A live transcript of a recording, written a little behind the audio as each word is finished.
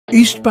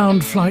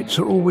Eastbound flights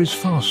are always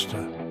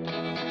faster,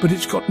 but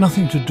it's got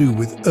nothing to do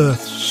with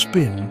Earth's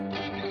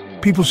spin.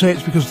 People say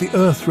it's because the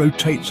Earth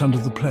rotates under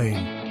the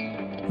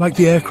plane, like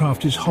the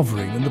aircraft is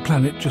hovering and the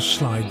planet just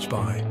slides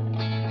by.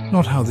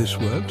 Not how this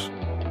works.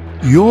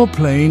 Your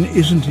plane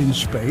isn't in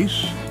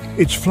space,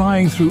 it's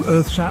flying through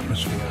Earth's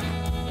atmosphere,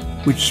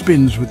 which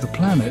spins with the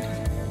planet.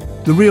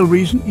 The real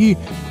reason?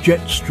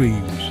 Jet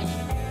streams.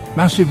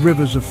 Massive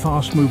rivers of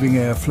fast-moving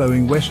air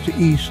flowing west to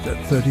east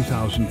at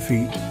 30,000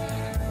 feet.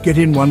 Get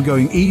in one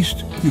going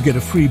east, you get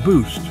a free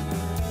boost.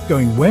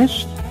 Going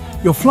west,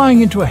 you're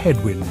flying into a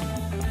headwind.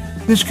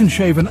 This can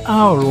shave an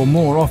hour or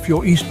more off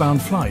your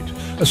eastbound flight.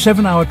 A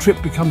 7-hour trip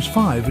becomes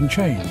 5 and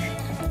change.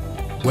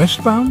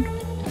 Westbound,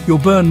 you'll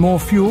burn more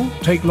fuel,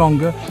 take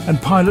longer,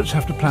 and pilots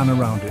have to plan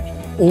around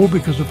it, all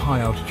because of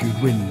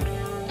high-altitude wind.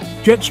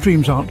 Jet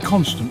streams aren't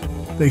constant.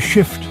 They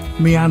shift,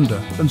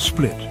 meander, and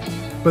split.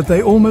 But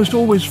they almost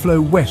always flow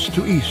west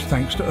to east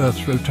thanks to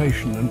Earth's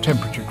rotation and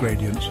temperature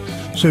gradients,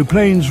 so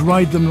planes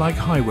ride them like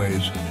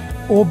highways,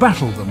 or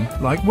battle them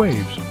like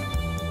waves.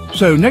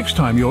 So next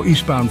time your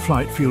eastbound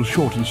flight feels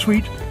short and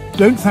sweet,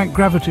 don't thank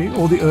gravity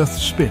or the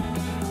Earth's spin.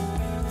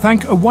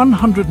 Thank a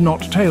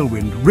 100-knot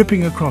tailwind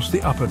ripping across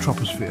the upper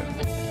troposphere.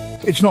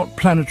 It's not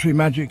planetary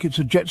magic, it's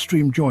a jet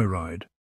stream joyride.